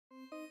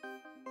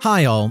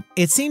Hi all,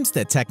 it seems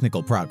that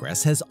technical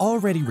progress has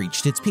already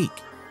reached its peak,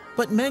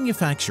 but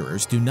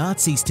manufacturers do not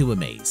cease to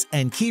amaze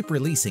and keep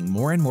releasing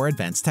more and more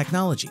advanced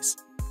technologies.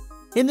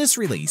 In this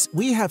release,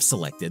 we have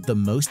selected the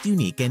most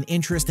unique and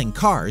interesting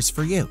cars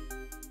for you.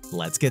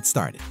 Let's get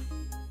started.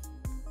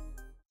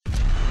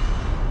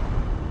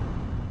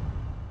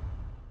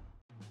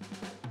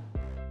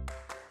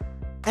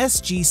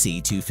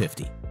 SGC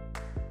 250.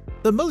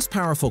 The most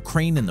powerful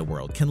crane in the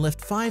world can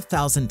lift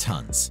 5,000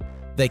 tons.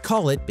 They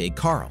call it Big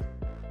Carl.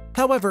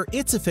 However,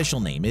 its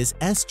official name is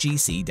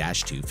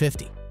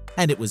SGC-250,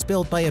 and it was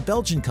built by a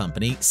Belgian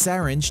company,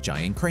 Sarange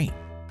Giant Crane.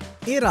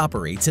 It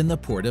operates in the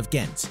port of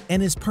Ghent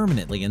and is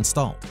permanently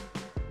installed.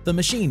 The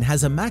machine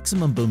has a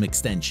maximum boom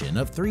extension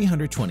of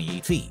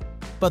 328 feet,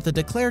 but the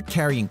declared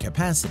carrying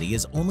capacity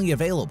is only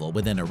available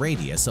within a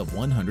radius of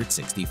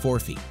 164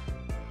 feet.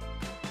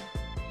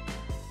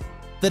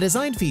 The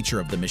design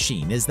feature of the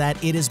machine is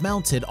that it is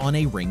mounted on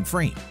a ring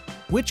frame,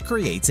 which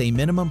creates a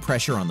minimum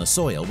pressure on the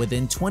soil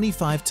within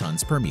 25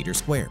 tons per meter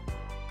squared.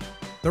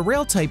 The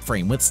rail-type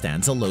frame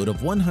withstands a load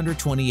of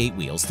 128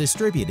 wheels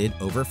distributed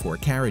over 4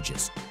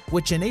 carriages,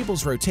 which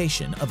enables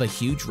rotation of a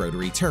huge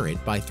rotary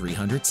turret by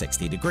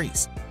 360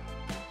 degrees.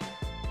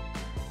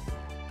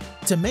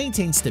 To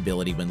maintain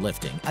stability when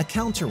lifting, a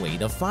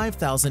counterweight of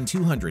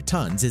 5,200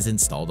 tons is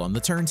installed on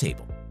the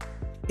turntable.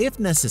 If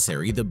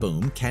necessary, the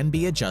boom can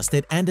be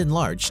adjusted and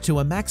enlarged to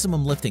a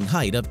maximum lifting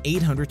height of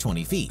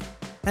 820 feet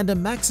and a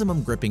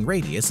maximum gripping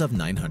radius of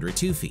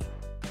 902 feet,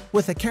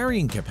 with a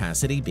carrying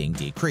capacity being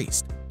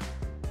decreased.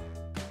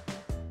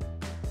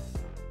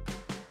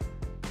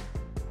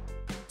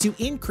 To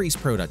increase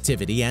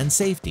productivity and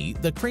safety,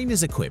 the crane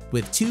is equipped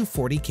with two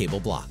 40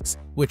 cable blocks,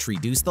 which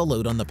reduce the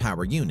load on the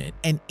power unit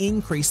and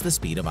increase the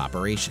speed of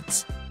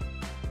operations.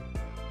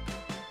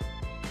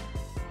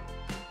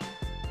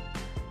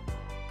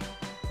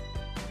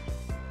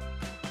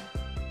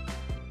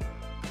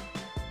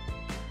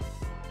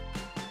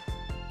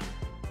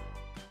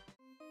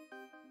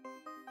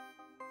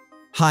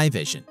 High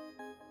Vision.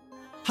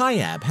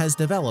 HiAb has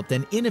developed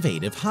an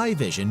innovative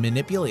high-vision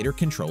manipulator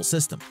control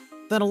system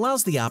that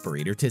allows the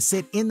operator to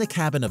sit in the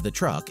cabin of the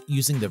truck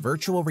using the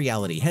virtual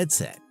reality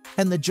headset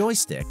and the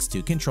joysticks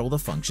to control the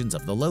functions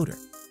of the loader.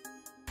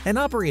 An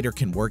operator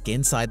can work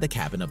inside the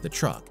cabin of the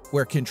truck,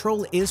 where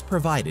control is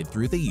provided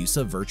through the use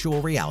of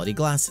virtual reality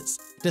glasses,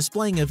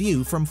 displaying a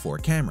view from 4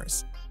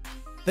 cameras.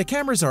 The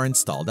cameras are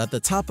installed at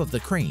the top of the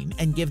crane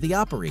and give the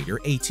operator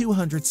a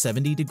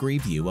 270-degree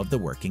view of the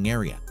working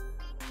area.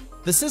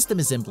 The system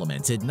is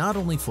implemented not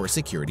only for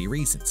security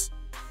reasons.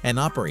 An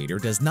operator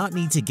does not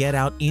need to get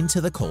out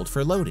into the cold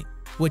for loading,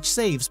 which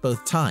saves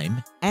both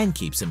time and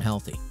keeps him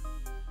healthy.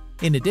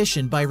 In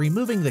addition, by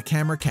removing the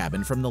camera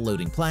cabin from the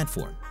loading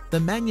platform, the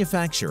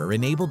manufacturer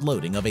enabled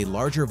loading of a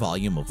larger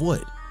volume of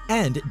wood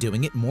and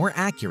doing it more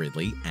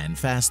accurately and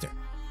faster.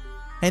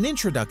 An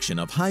introduction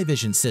of high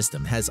vision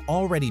system has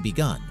already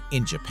begun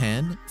in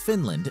Japan,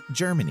 Finland,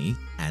 Germany,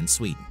 and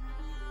Sweden.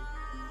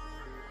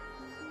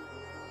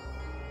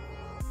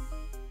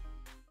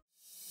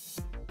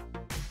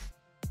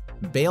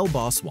 Bale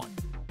Boss 1.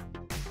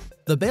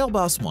 The Bale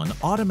Boss 1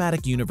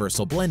 automatic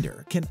universal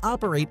blender can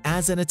operate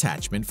as an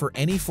attachment for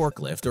any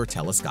forklift or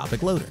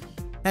telescopic loader,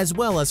 as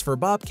well as for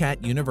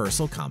Bobcat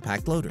universal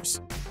compact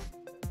loaders.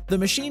 The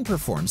machine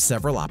performs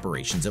several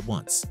operations at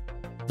once.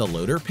 The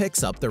loader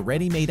picks up the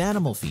ready-made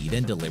animal feed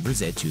and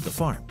delivers it to the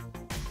farm.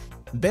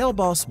 Bale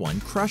Boss 1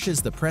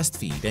 crushes the pressed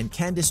feed and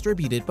can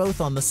distribute it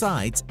both on the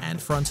sides and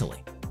frontally.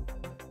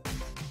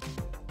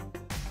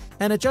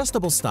 An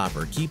adjustable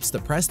stopper keeps the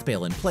pressed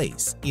bale in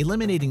place,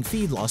 eliminating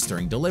feed loss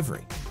during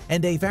delivery,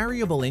 and a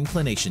variable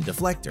inclination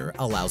deflector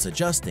allows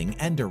adjusting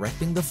and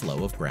directing the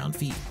flow of ground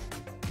feed.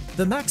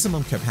 The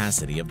maximum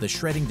capacity of the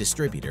shredding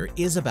distributor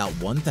is about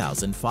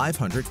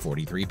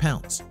 1,543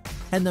 pounds,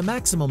 and the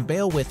maximum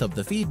bale width of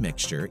the feed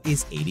mixture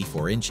is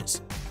 84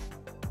 inches.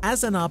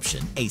 As an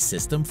option, a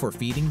system for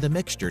feeding the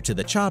mixture to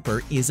the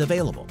chopper is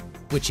available,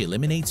 which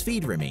eliminates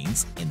feed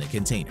remains in the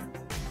container.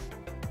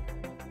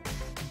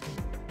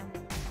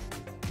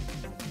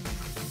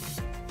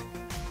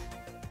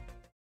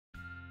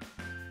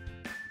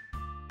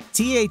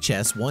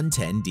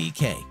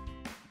 THS-110DK.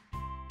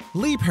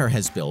 Liebherr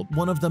has built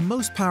one of the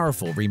most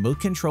powerful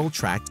remote-control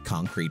tracked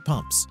concrete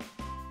pumps.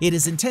 It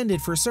is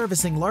intended for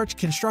servicing large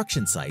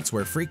construction sites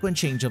where frequent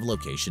change of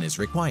location is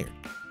required.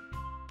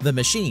 The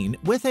machine,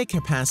 with a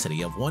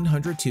capacity of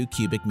 102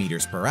 cubic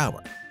meters per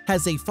hour,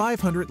 has a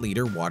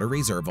 500-liter water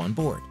reserve on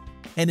board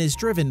and is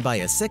driven by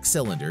a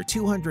 6-cylinder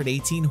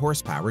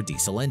 218-horsepower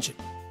diesel engine.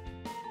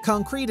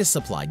 Concrete is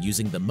supplied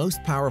using the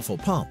most powerful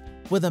pump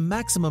with a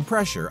maximum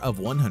pressure of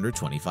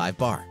 125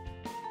 bar.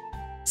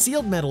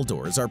 Sealed metal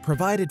doors are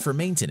provided for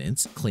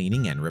maintenance,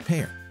 cleaning, and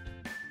repair.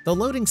 The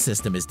loading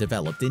system is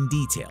developed in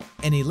detail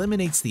and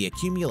eliminates the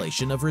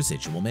accumulation of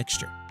residual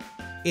mixture.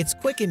 It's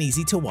quick and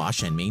easy to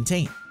wash and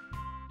maintain.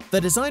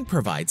 The design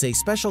provides a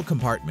special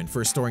compartment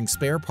for storing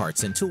spare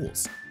parts and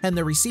tools, and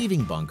the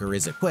receiving bunker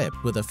is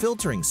equipped with a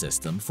filtering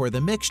system for the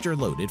mixture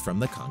loaded from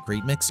the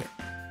concrete mixer.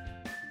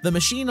 The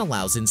machine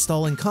allows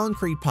installing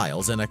concrete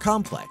piles in a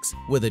complex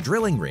with a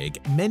drilling rig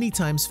many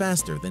times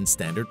faster than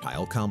standard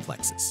pile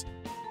complexes.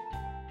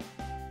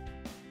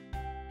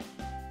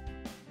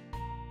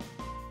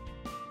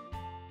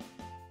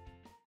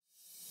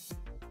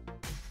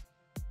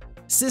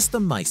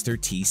 System Meister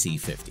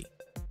TC50.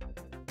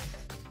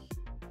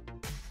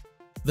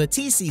 The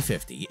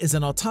TC50 is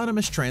an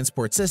autonomous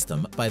transport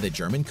system by the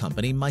German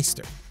company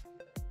Meister.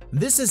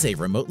 This is a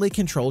remotely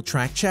controlled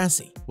track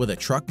chassis with a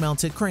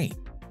truck-mounted crane,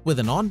 with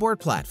an onboard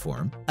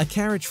platform, a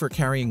carriage for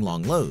carrying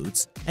long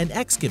loads, an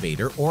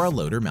excavator or a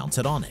loader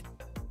mounted on it.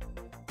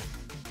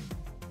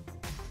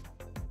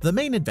 The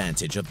main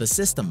advantage of the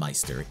System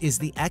Meister is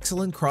the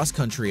excellent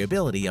cross-country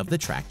ability of the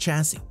track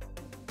chassis.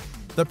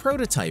 The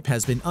prototype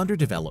has been under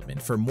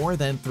development for more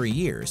than 3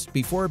 years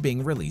before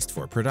being released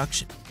for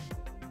production.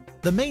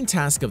 The main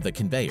task of the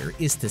conveyor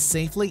is to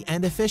safely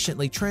and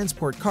efficiently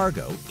transport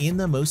cargo in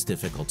the most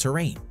difficult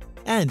terrain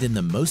and in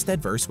the most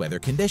adverse weather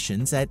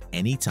conditions at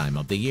any time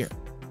of the year.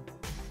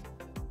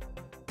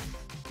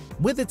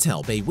 With its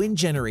help, a wind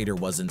generator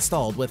was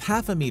installed with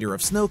half a meter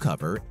of snow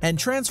cover, and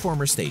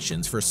transformer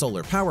stations for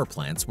solar power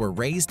plants were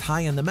raised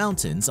high in the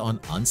mountains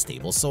on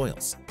unstable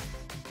soils.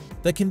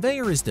 The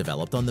conveyor is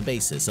developed on the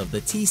basis of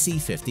the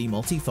TC50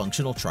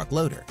 multifunctional truck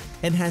loader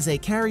and has a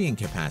carrying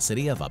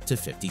capacity of up to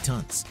 50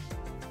 tons.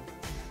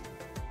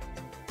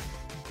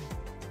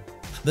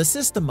 The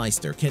System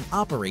Meister can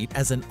operate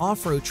as an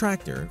off-road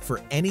tractor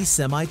for any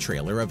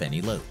semi-trailer of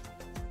any load.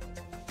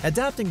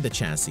 Adapting the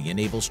chassis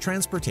enables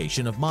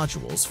transportation of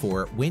modules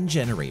for wind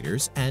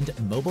generators and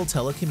mobile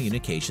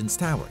telecommunications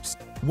towers,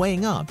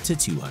 weighing up to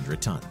 200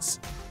 tons.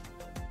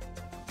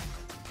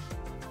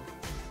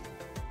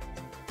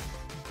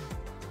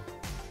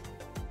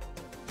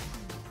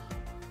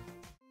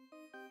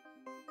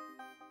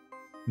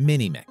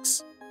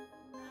 Mini-Mix.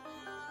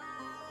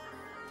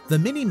 The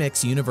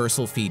Mini-Mix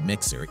Universal Feed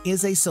Mixer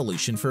is a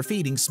solution for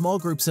feeding small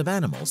groups of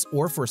animals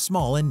or for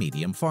small and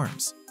medium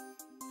farms.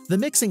 The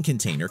mixing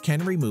container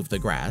can remove the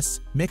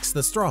grass, mix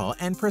the straw,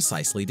 and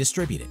precisely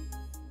distribute it.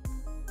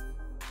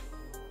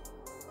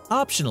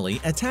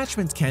 Optionally,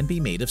 attachments can be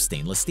made of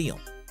stainless steel.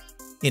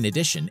 In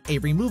addition, a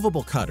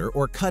removable cutter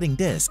or cutting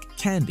disc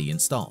can be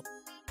installed.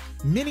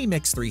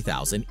 Mini-Mix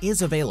 3000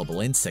 is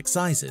available in 6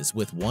 sizes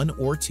with 1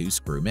 or 2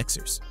 screw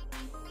mixers.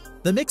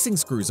 The mixing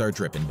screws are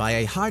driven by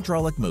a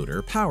hydraulic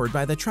motor powered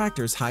by the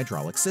tractor's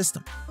hydraulic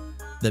system.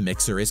 The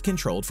mixer is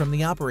controlled from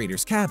the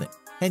operator's cabin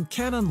and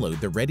can unload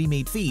the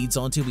ready-made feeds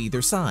onto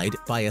either side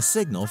by a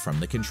signal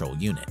from the control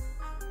unit.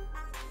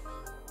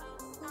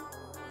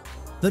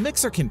 The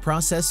mixer can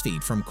process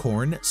feed from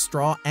corn,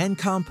 straw, and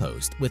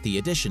compost with the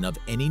addition of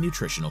any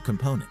nutritional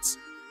components.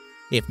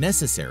 If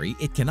necessary,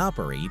 it can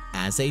operate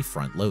as a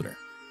front loader.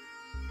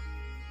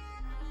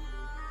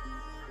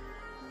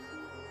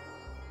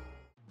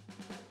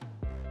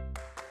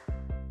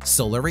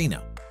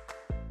 Solarino.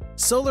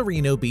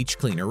 Solarino Beach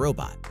Cleaner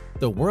Robot,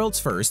 the world's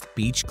first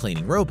beach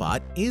cleaning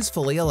robot, is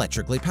fully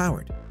electrically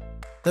powered.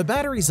 The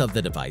batteries of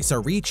the device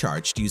are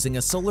recharged using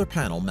a solar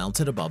panel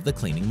mounted above the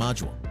cleaning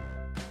module.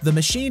 The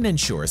machine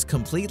ensures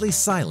completely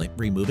silent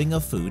removing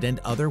of food and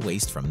other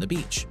waste from the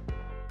beach.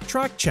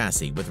 Track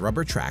chassis with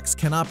rubber tracks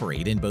can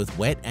operate in both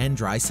wet and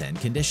dry sand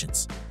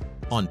conditions.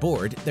 On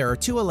board, there are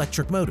 2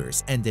 electric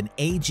motors and an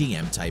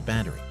AGM-type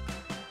battery.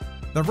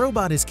 The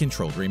robot is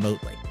controlled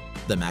remotely.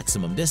 The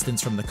maximum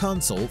distance from the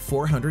console,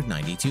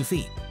 492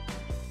 feet.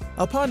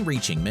 Upon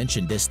reaching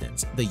mentioned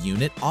distance, the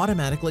unit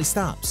automatically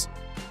stops.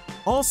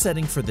 All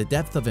setting for the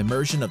depth of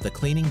immersion of the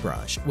cleaning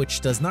brush,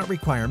 which does not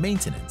require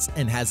maintenance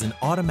and has an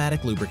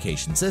automatic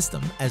lubrication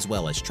system as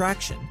well as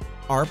traction,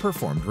 are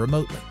performed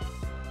remotely.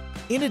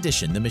 In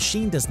addition, the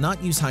machine does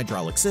not use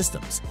hydraulic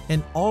systems,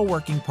 and all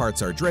working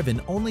parts are driven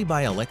only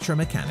by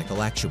electromechanical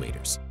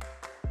actuators.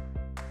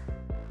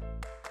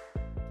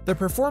 The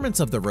performance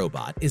of the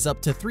robot is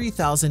up to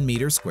 3,000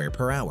 meters square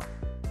per hour.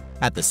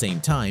 At the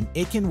same time,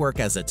 it can work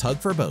as a tug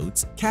for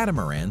boats,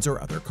 catamarans,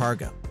 or other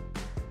cargo.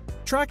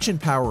 Traction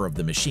power of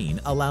the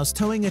machine allows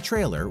towing a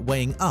trailer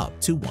weighing up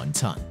to 1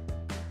 ton.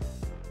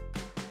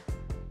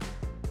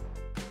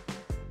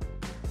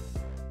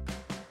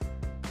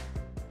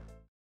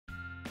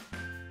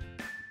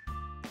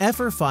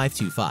 FR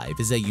 525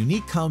 is a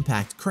unique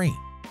compact crane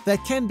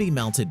that can be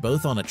mounted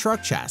both on a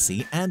truck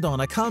chassis and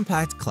on a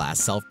compact class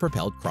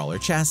self-propelled crawler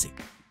chassis.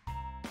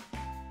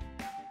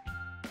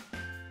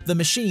 The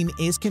machine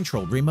is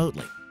controlled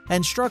remotely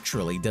and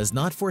structurally does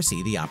not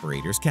foresee the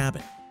operator's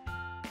cabin.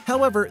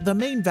 However, the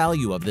main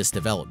value of this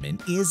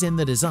development is in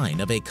the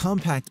design of a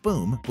compact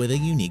boom with a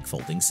unique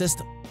folding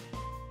system.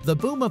 The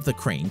boom of the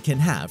crane can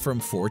have from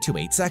 4 to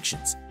 8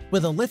 sections,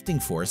 with a lifting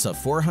force of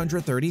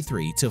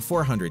 433 to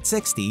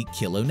 460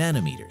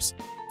 kilonanometers,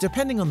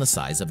 depending on the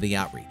size of the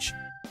outreach.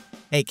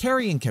 A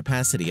carrying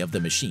capacity of the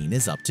machine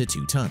is up to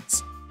 2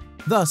 tons.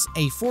 Thus,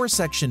 a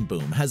 4-section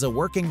boom has a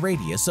working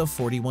radius of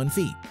 41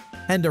 feet,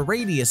 and a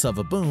radius of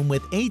a boom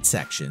with 8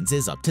 sections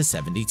is up to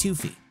 72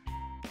 feet.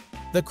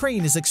 The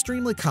crane is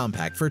extremely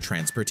compact for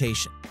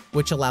transportation,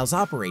 which allows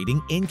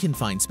operating in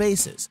confined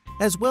spaces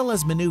as well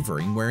as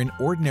maneuvering where an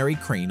ordinary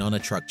crane on a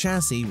truck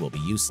chassis will be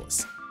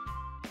useless.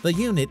 The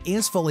unit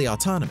is fully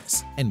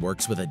autonomous and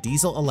works with a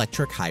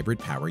diesel-electric hybrid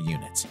power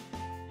unit.